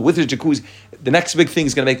only a pool with a jacuzzi, the next big thing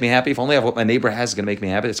is going to make me happy. If only I have what my neighbor has is going to make me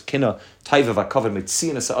happy. It's kina, taiva, v'akavad,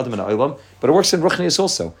 mitzinas, adam, and olam. But it works in ruchnius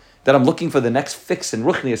also. That I'm looking for the next fix in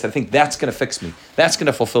ruchnius. I think that's going to fix me. That's going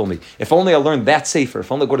to fulfill me. If only I learn that sefer.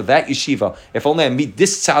 If only I go to that yeshiva. If only I meet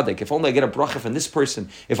this tzaddik. If only I get a bracha from this person.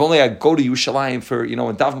 If only I go to Yerushalayim for, and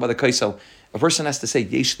daven by the kaisel. A person has to say,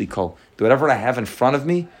 yesh li kol. Whatever I have in front of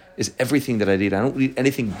me is everything that I need. I don't need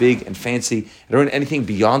anything big and fancy. I don't need anything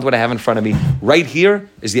beyond what I have in front of me. Right here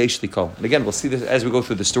is the yesh li kol. And again, we'll see this as we go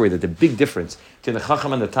through the story, that the big difference between the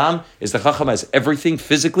chacham and the tam is the chacham has everything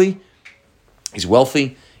physically. He's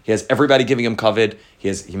wealthy. He has everybody giving him kavod.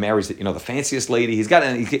 He marries the fanciest lady.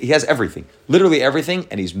 He has everything, literally everything,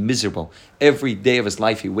 and he's miserable. Every day of his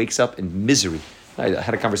life, he wakes up in misery. I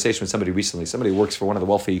had a conversation with somebody recently. Somebody who works for one of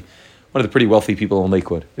the pretty wealthy people in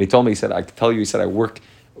Lakewood. And he told me, he said, I can tell you, he said, I work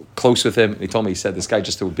close with him. And he told me, he said, this guy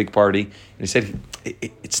just threw a big party. And he said,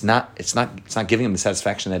 it's not giving him the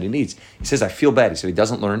satisfaction that he needs. He says, I feel bad. He said, he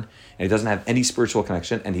doesn't learn. and he doesn't have any spiritual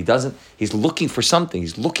connection, and he's looking for something.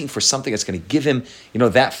 He's looking for something that's going to give him,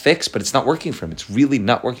 that fix, but it's not working for him. It's really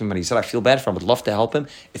not working for him. And he said, I feel bad for him. I would love to help him.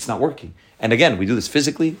 It's not working. And again, we do this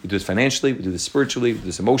physically, we do this financially, we do this spiritually, we do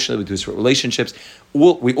this emotionally, we do this for relationships.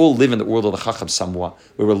 We all live in the world of the Chacham somewhat,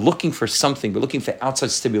 where we're looking for something, we're looking for outside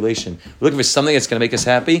stimulation, we're looking for something that's going to make us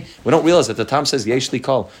happy. We don't realize that the Tam says, Yesh li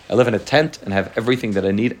kol, I live in a tent and have everything that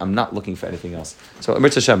I need. I'm not looking for anything else. So, Amir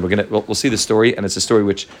Hashem, we'll see the story, and it's a story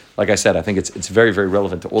which, like I said, I think it's very, very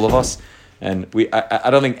relevant to all of us. And I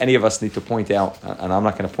don't think any of us need to point out, and I'm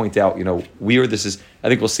not going to point out, where this is. I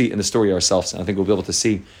think we'll see in the story ourselves, and I think we'll be able to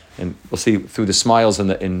see, and we'll see through the smiles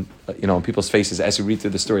in people's faces as we read through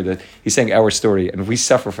the story that he's saying our story, and we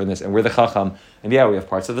suffer from this, and we're the Chacham, and we have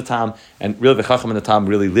parts of the Tam, and really the Chacham and the Tam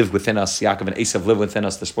really live within us. Yaakov and Esav live within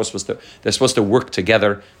us. They're supposed to work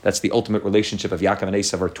together. That's the ultimate relationship of Yaakov and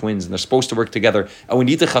Esav are twins, and they're supposed to work together. And we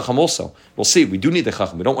need the Chacham also. We'll see. We do need the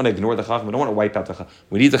Chacham. We don't want to ignore the Chacham. We don't want to wipe out the Chacham.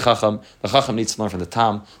 We need the Chacham. The Chacham needs to learn from the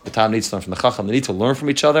Tam. The Tam needs to learn from the Chacham. They need to learn from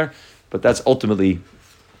each other. But that's ultimately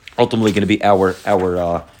going to be our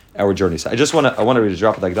journey. So I want to read a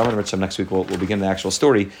drop of the Akdama, and next week we'll begin the actual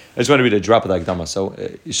story. I just want to read a drop of the Akdama. So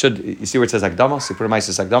you see where it says Akdama, Sipur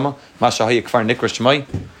Maisis Akdama, Masha Hayek Kfar Nikra Shemai.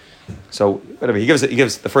 So whatever he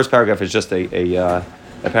gives the first paragraph is just a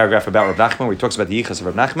paragraph about Reb Nachman where he talks about the yichus of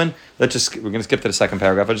Reb Nachman. We're going to skip to the second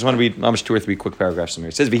paragraph. I just want to read almost 2 or 3 quick paragraphs from here.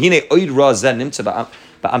 It says, "V'hine oid ra zeh nimtza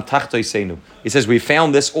ba'am tachtoi seinu." He says, we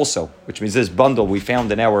found this also, which means this bundle we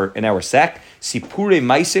found in our sack. Sipure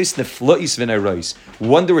maises neflois v'neiros,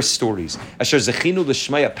 wondrous stories. Asher zechinu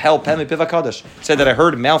l'shmaya pel pem piv hakadosh. Said that I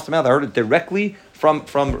heard mouth to mouth. I heard it directly from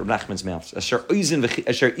Reb Nachman's mouth. Asher izin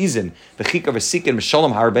v'chika v'sikin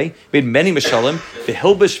mishalom harbe, made many mishalom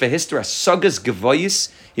v'hilbish v'histor asagas gevayis.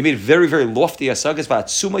 He made very, very lofty asagas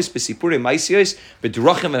v'atzumos b'sipure maisios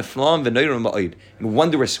v'drachim v'flam v'neirim ma'od in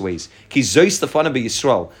wondrous ways. Ki zois lefanim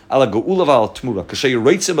b'Yisrael ala geula v'al tmura kasher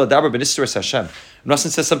yirotzim b'daber b'nisras Hashem. Rashi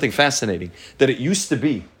says something fascinating, that it used to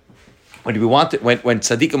be when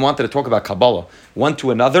tzaddikim wanted to talk about Kabbalah one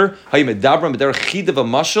to another, there was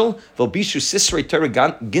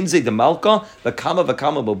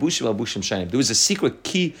a secret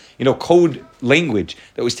key, code language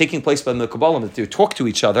that was taking place by the Kabbalah, that they would talk to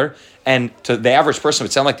each other, and to the average person it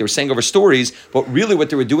would sound like they were saying over stories, but really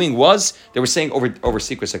what they were doing was they were saying over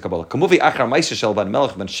secrets of Kabbalah.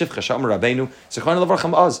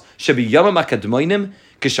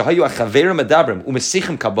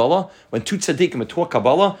 When two tzaddikim talk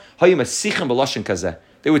Kabbalah,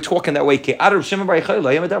 they would talk in that way. Until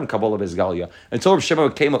Reb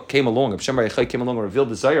Shimon came along, and revealed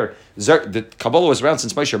the Zohar. The Kabbalah was around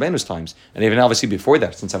since Moshe Rabbeinu's times, and even obviously before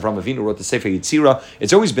that, since Avraham Avinu wrote the Sefer Yetzirah,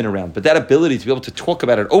 it's always been around. But that ability to be able to talk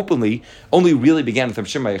about it openly only really began with Reb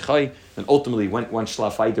Shimon Bar Yochai, and ultimately went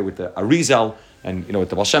Shlaf Eider with the Arizal, and with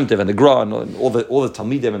the Baal Shem Tov and the Gra, and all the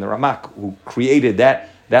Talmidim and the Ramak who created that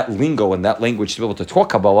lingo and that language to be able to talk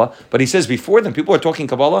Kabbalah. But he says before them, people were talking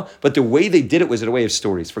Kabbalah, but the way they did it was in a way of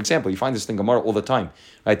stories. For example, you find this in Gemara all the time,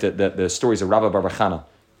 right? The stories of Rabba Bar Chana,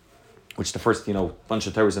 which the first bunch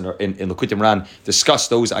of Torahs in Likutei Moharan discuss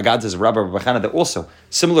those agadas of Rabba Bar Chana. That also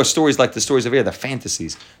similar stories like the stories of here, the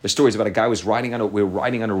fantasies, the stories about a guy we were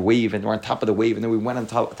riding on a wave, and we're on top of the wave, and then we went on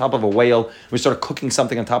top of a whale, and we started cooking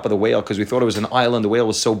something on top of the whale because we thought it was an island. The whale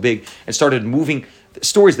was so big and started moving.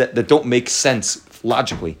 Stories that don't make sense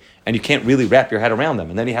logically, and you can't really wrap your head around them.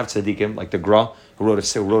 And then you have tzaddikim like the Gra, who wrote a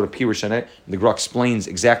pirush on it, and the Gra explains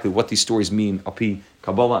exactly what these stories mean, Api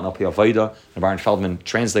Kabbalah and Api Avaida, and Baron Feldman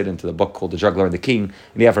translated into the book called The Juggler and the King.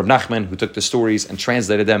 And you have Reb Nachman, who took the stories and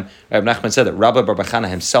translated them. Reb Nachman said that Rabba Bar Chana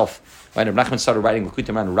himself, when Reb Nachman started writing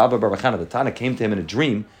Likutei Moharan, Rabba Bar Chana, the Tana, came to him in a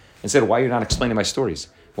dream and said, "Why are you not explaining my stories?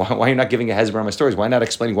 Why are you not giving a hezbollah on my stories? Why not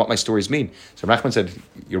explaining what my stories mean?" So Nachman said,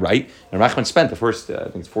 "You're right." And Nachman spent the first, I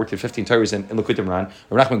think it's 14, 15 Torahs in Likutei Moharan.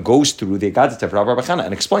 Nachman goes through the Agadah of Rabbi Bar Chana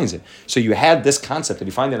and explains it. So you had this concept, and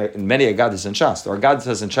you find it in many Agadas and Shas. There are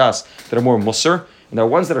Agadas and Shas that are more Musar, and there are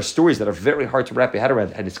ones that are stories that are very hard to wrap your head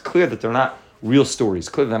around, and it's clear that they're not real stories.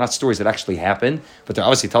 Clearly, they're not stories that actually happened, but they're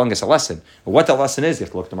obviously telling us a lesson. But what that lesson is, you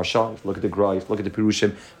have to look at the Mashal, you have to look at the Gra, you have to look at the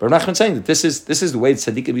Pirushim. But Nachman's saying that this is the way the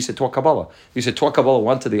Tzaddikim used to talk Kabbalah. They used to talk Kabbalah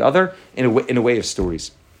one to the other in a way of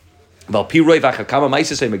stories.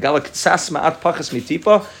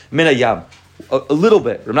 A little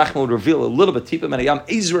bit. Reb Nachman would reveal a little bit tipa menayam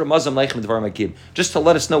ezra mazam leichem dvar makim, just to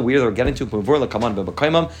let us know where they're getting to. B'mvor lekaman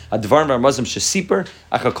b'bakaimam advar mazam shesiper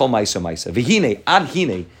achakol ma'isa ma'isa v'hine ad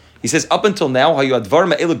hine. He says, up until now, how you advar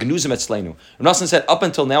ma'elu gnuzim etzleinu. Reb Nachman said, up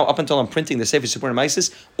until I'm printing the Sefer Sipur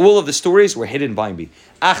Maisis, all of the stories were hidden by me.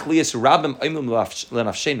 Ach lias rabim aimum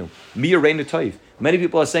lenafshenu mi yareinu toiv. Many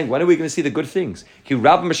people are saying, when are we going to see the good things? Many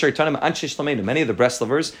of the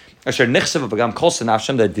Breslovers,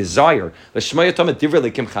 the desire,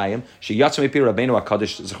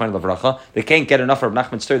 they can't get enough of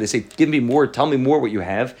Nachman's story. They say, give me more, tell me more what you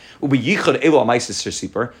have. And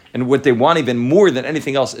what they want even more than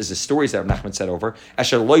anything else is the stories that Nachman said over. They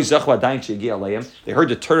heard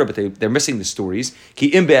the Torah, but they're missing the stories.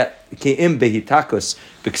 There's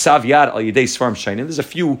a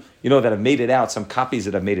few, that have made it out, some copies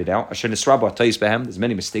that have made it out. There's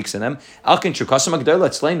many mistakes in them.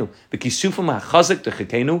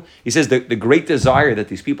 He says the great desire that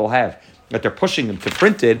these people have, that they're pushing them to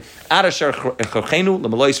print it, the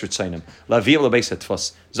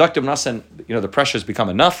pressure has become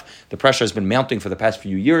enough. The pressure has been mounting for the past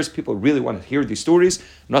few years. People really want to hear these stories.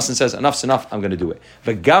 Nachman says, enough's enough, I'm going to do it.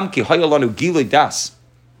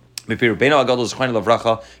 Nachman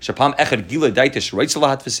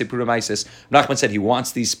said he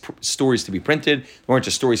wants these stories to be printed. They weren't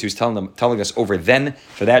just stories he was telling us over then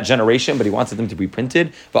for that generation, but he wanted them to be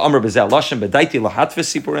printed. Nachman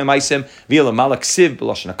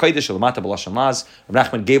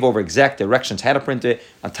gave over exact directions how to print it.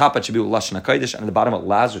 On top it should be Lashon HaKodesh, and on the bottom it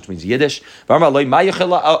Laz, which means Yiddish.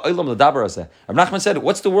 Nachman said,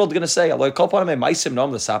 what's the world going to say? At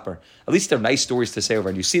least they're nice stories to say over.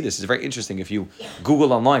 And you see this is very interesting. If you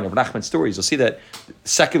Google online of Nachman stories, you'll see that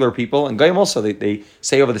secular people and Goyim also they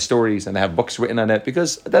say over the stories and they have books written on it,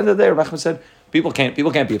 because at the end of the day, Nachman said people can't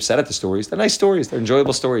be upset at the stories. They're nice stories. They're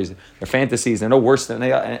enjoyable stories. They're fantasies. They're no worse than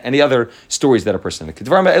any other stories that are personal. And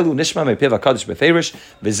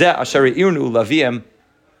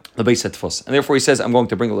therefore he says, I'm going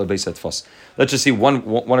to bring a Lebeis Tfos. Let's just see one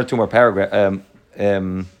or two more paragraphs.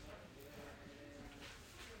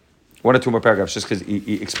 One or two more paragraphs, just because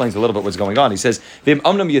he explains a little bit what's going on. He says,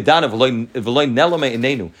 Rasan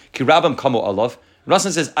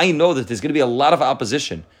says, I know that there's going to be a lot of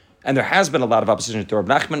opposition. And there has been a lot of opposition to Reb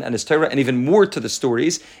Nachman and his Torah, and even more to the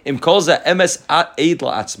stories. Nachman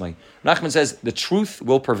says, the truth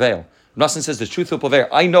will prevail. Nachman says the truth will prevail.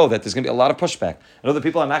 I know that there's going to be a lot of pushback. I know that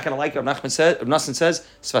people are not going to like it. Nachman says,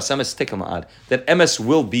 that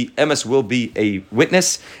emes will be a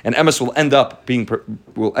witness, and emes will end up being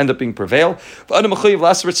prevail.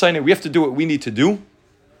 We have to do what we need to do.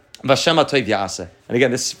 And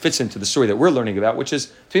again, this fits into the story that we're learning about, which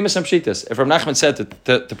is Tvimas Pshitas. If Rav Nachman said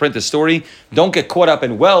to print this story, don't get caught up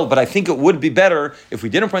in, but I think it would be better if we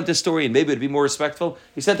didn't print this story and maybe it'd be more respectful.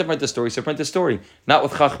 He said to print the story, so print the story. Not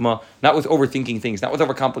with chachma, not with overthinking things, not with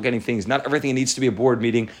overcomplicating things, not everything needs to be a board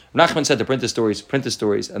meeting. Rav Nachman said to print the stories,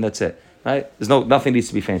 and that's it. Right? Nothing needs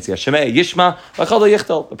to be fancy.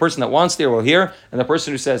 The person that wants to hear will hear, and the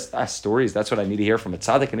person who says, stories, that's what I need to hear from a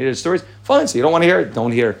tzaddik, I need stories, fine, so you don't want to hear it,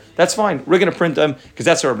 don't hear. That's fine. We're going to print them, because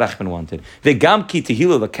that's what Rav Nachman wanted. Nachman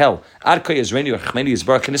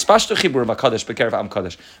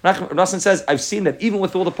says, I've seen that even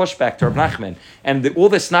with all the pushback to Rav Nachman, and all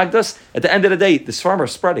this snagdas, at the end of the day, this farmer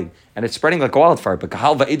is spreading, and it's spreading like wildfire. Those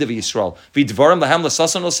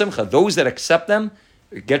that accept them,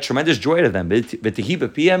 get tremendous joy to them. It's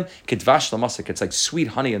like sweet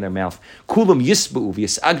honey in their mouth. People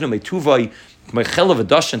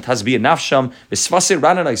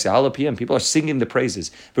are singing the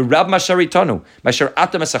praises. He says,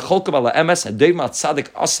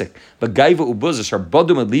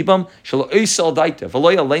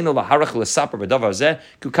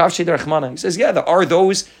 there are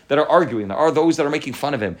those that are arguing, there are those that are making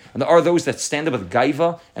fun of him, and there are those that stand up with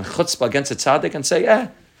gaiva and chutzpah against a tzaddik and say,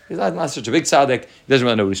 he's not such a big tzaddik, he doesn't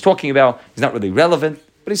really know what he's talking about, he's not really relevant.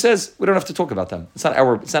 But he says, we don't have to talk about them. It's not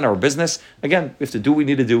our business. Again, we have to do what we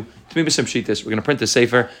need to do. We're going to print the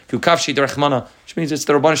sefer, which means it's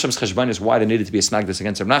the Rabban Hashem's cheshbon is why there needed to be a snagdus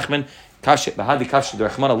against Reb Nachman.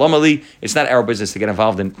 It's not our business to get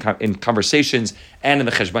involved in conversations and in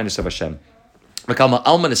the cheshbonus of Hashem.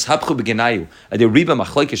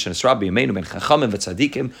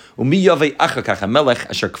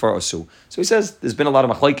 So he says, there's been a lot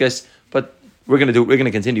of machlokes, but we're going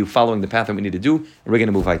to continue following the path that we need to do, and we're going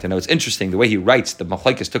to move right. Now it's interesting, the way he writes, the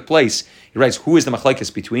machlokes took place, he writes, who is the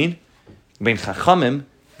machlokes between chachamim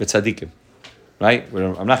v'tzadikim? Right?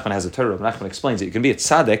 Where Nachman has a Torah, Nachman explains it. You can be a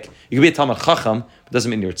tzaddik, you can be a Talmud Chacham, but it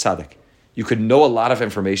doesn't mean you're a tzaddik. You could know a lot of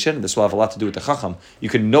information, this will have a lot to do with the Chacham. You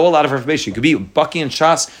can know a lot of information. You could be Baki and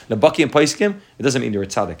Shas, and a Baki and Paiskim, it doesn't mean you're a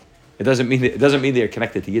tzaddik. It doesn't mean that you're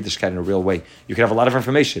connected to Yiddishkeit in a real way. You can have a lot of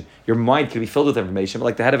information. Your mind can be filled with information, but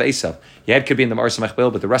like the head of Esav. Your head could be in the Ma'aser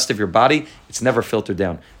Mechbel, but the rest of your body, it's never filtered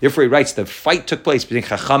down. Therefore, he writes, the fight took place between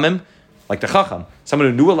Chachamim, like the Chacham, someone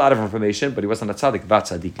who knew a lot of information, but he wasn't a tzaddik, bat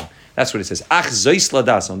tzaddikim. That's what it says. Ach zois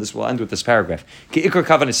ladas, and this will end with this paragraph. Ki ikar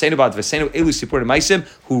kavan esenu bad vesenu elu sipur meisim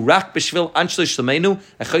hu rak b'shvil anshli shlemeinu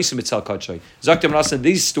echaysim mitzal kadshay. Zaktim Rasan,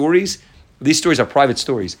 these stories are private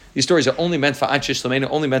stories. These stories are only meant for Anshe Shlemeinu,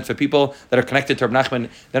 only meant for people that are connected to Rebbe Nachman.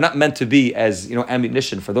 They're not meant to be as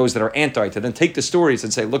ammunition for those that are anti, to then take the stories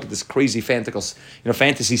and say, look at this crazy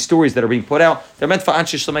fantasy stories that are being put out. They're meant for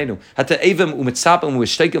Anshe Shlemeinu.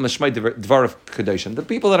 The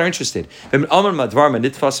people that are interested. It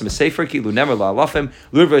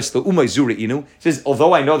says,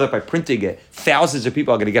 although I know that by printing it, thousands of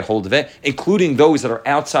people are going to get hold of it, including those that are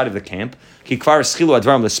outside of the camp. Ki kvar schilu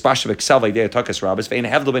advarim l'spashav eksav idea takas rabbis ve'in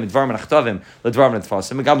hevlo ben advarim nachtavim l'advarim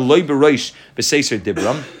netfasim v'gam loy beroish b'seiser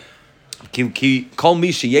dibram ki kol mi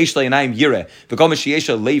sheyesh le'inayim yireh v'kol mi sheyesh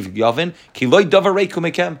leiv yavin ki loy davar reiku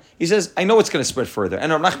mekem. He says, I know it's going to spread further.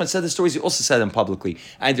 And Rav Nachman said the stories, he also said them publicly.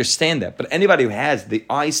 I understand that. But anybody who has the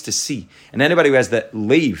eyes to see, and anybody who has the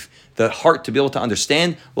leiv, the heart to be able to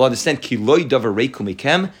understand, will understand ki loy davar reiku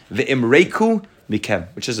mekem ve'im reiku mikem,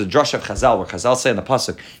 which is a drush of Chazal, where Chazal say in the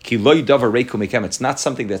pasuk, "Ki loy davar reiku mikem." It's not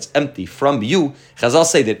something that's empty from you. Chazal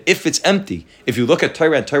say that if it's empty, if you look at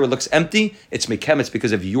Torah and Torah looks empty, it's mikem. It's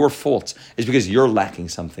because of your fault. It's because you're lacking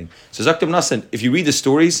something. So Zaktim Nasan, if you read the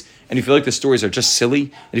stories and you feel like the stories are just silly,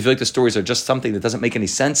 and you feel like the stories are just something that doesn't make any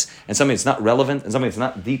sense, and something that's not relevant, and something that's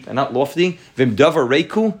not deep and not lofty, vim davar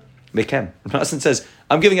reiku mikem. Nasan says,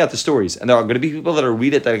 I'm giving out the stories, and there are going to be people that will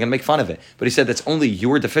read it that are going to make fun of it. But he said that's only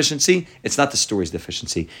your deficiency. It's not the story's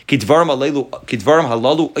deficiency. These are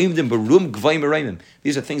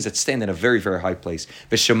things that stand in a very, very high place.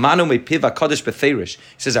 He says,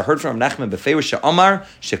 I heard from Nachman beferish she'amar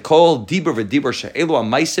she'kol dibur v'dibur she'elu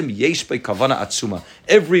ha'maisim yesh bei kavana atzuma.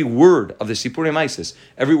 Every word of the Sipurim Maisis,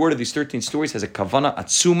 every word of these 13 stories has a kavana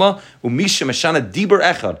atzuma. Umisha meshana dibur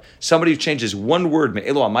echad. Somebody who changes one word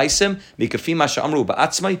me'elu ha'maisim mikafim masha'amru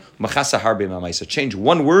change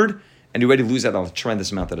one word, and you're ready to lose out on a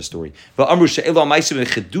tremendous amount of the story. Nachman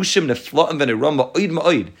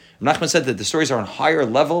said that the stories are on a higher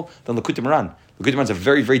level than Likutei Moharan. Likutei Moharan is a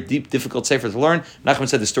very, very deep, difficult sefer to learn. Nachman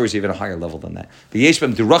said the stories are even a higher level than that.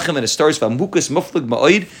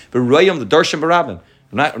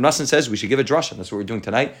 Nachman says we should give a drasha. That's what we're doing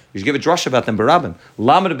tonight. We should give a drasha about them barabim.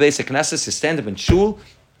 Lama the basic knesses to stand up in shul.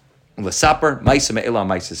 L'saper ma'isa me'ela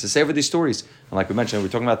ma'isa, to savor these stories. And like we mentioned, we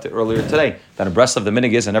were talking about earlier today, that a breast of the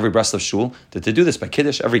minig is, and every breast of shul, to do this by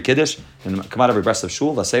kiddush, every kiddush, and come out every breast of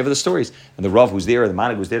shul, they'll savor the stories. And the Rav who's there, the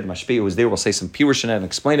Manig who's there, the Mashpia who's there, will say some pirush in it and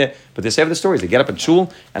explain it, but they savor the stories. They get up in shul,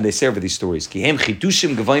 and they savor these stories. Kihem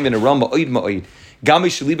chidushim gavayim in a ram ma'oid ma'oid. Gami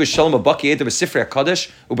shaliba shalom abaki eder b'sifrei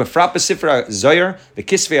HaKadosh, ubefrat b'sifrei HaZoyer,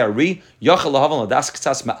 v'kisvei Ari, yachal lahavan ladas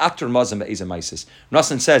k'tzas ma'atur mazam be'ezah maisis.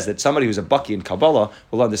 Rasan says that somebody who's a baki in Kabbalah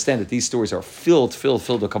will understand that these stories are filled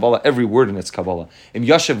with Kabbalah, every word in its Kabbalah. Im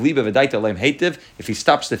yashav liba v'daita leim heitiv, if he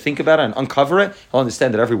stops to think about it and uncover it, he'll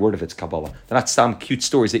understand that every word of it's Kabbalah. They're not some cute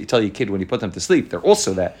stories that you tell your kid when you put them to sleep. They're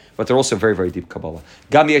also that, but they're also very, very deep Kabbalah.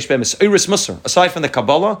 Gami yesh be'em eseiris musar. Aside from the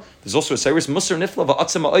Kabbalah, there's also eseiris musar nifla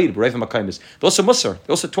v'atzim ha'oid b'reivim ha'kaimis. They also musar.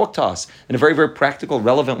 They also talk to us in a very, very practical,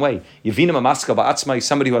 relevant way. Yevinim ha'maskal ba'atzmai.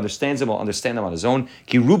 Somebody who understands them will understand them on his own.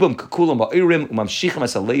 Ki rubam kakulam ba'irim umamshichim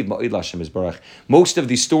as haleiv ma'id l'Hashem yisbarach. Most of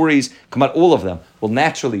these stories, come out, all of them, will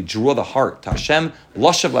naturally draw the heart to Hashem.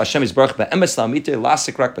 Lashav l'Hashem yisbarach be'emes la'amite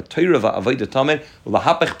lasik rak b'toira va'avodah tamid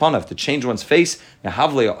u'lahapech panav, to change one's face.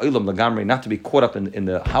 Havlei ha'olam lagamri, not to be caught up in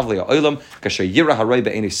the havlei ha'olam. Kasher yira harei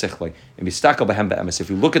be'enei sichlei and bistakel behem be'emes. If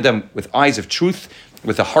you look at them with eyes of truth,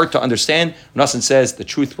 with a heart to understand, Nassan says the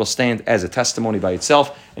truth will stand as a testimony by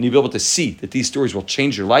itself, and you'll be able to see that these stories will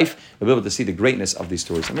change your life. You'll be able to see the greatness of these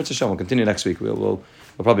stories. And Mitzvah Shem, we'll continue next week. We'll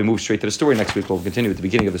probably move straight to the story next week. We'll continue with the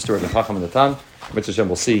beginning of the story of the Chacham and the Tan. Mitzvah Shem,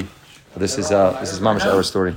 we'll see. This is Mamash our story.